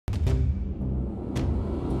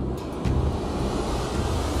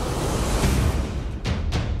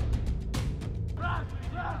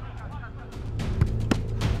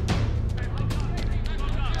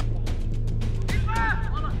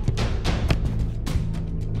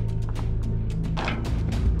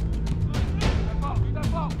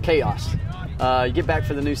chaos. You get back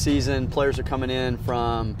for the new season, players are coming in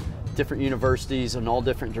from different universities in all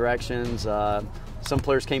different directions. Some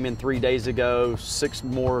players came in 3 days ago, 6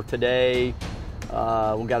 more today.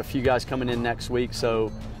 We've got a few guys coming in next week.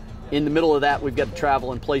 So in the middle of that, we've got to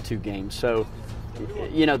travel and play 2 games. So,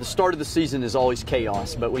 you know, the start of the season is always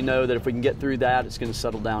chaos, but we know that if we can get through that, it's going to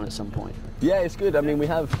settle down at some point. Yeah, it's good. I mean, we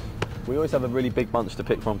always have a really big bunch to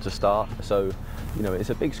pick from to start. So, you know,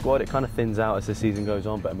 it's a big squad. It kind of thins out as the season goes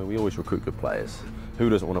on, but I mean, we always recruit good players. Who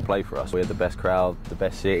doesn't want to play for us? We have the best crowd, the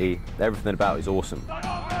best city. Everything about it is awesome.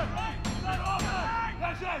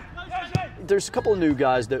 There's a couple of new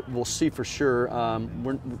guys that we'll see for sure.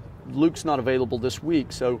 Luke's not available this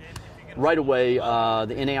week, so right away,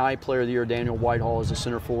 the NAI Player of the Year, Danny Whitehall, is a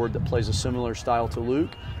center forward that plays a similar style to Luke.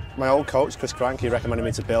 My old coach, Chris Cranky, recommended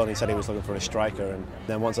me to Bill, and he said he was looking for a striker. And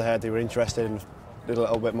then once I heard they were interested and did a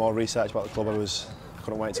little bit more research about the club, I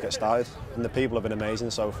couldn't wait to get started. And the people have been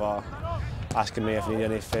amazing so far, asking me if I need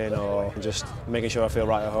anything or just making sure I feel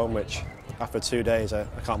right at home, which after 2 days, I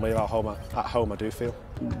can't believe how at home I do feel.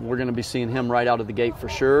 We're going to be seeing him right out of the gate for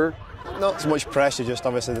sure. Not so much pressure, just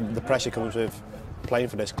obviously the pressure comes with playing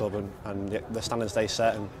for this club and the standards they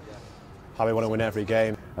set and how we want to win every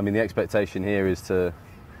game. I mean, the expectation here is to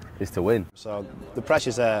win. So the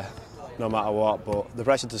pressure's there no matter what, but the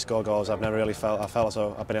pressure to score goals I've never really felt. I felt as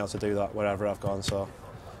though I've been able to do that wherever I've gone, so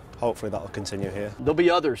hopefully that'll continue here. There'll be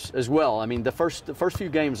others as well. I mean, the first few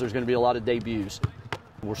games there's going to be a lot of debuts.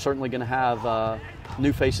 We're certainly going to have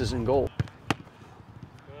new faces in goal.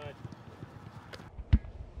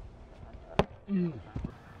 Good.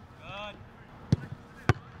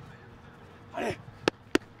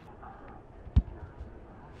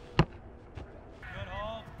 Good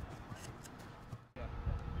hold.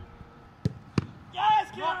 Yes,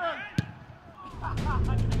 Kieran!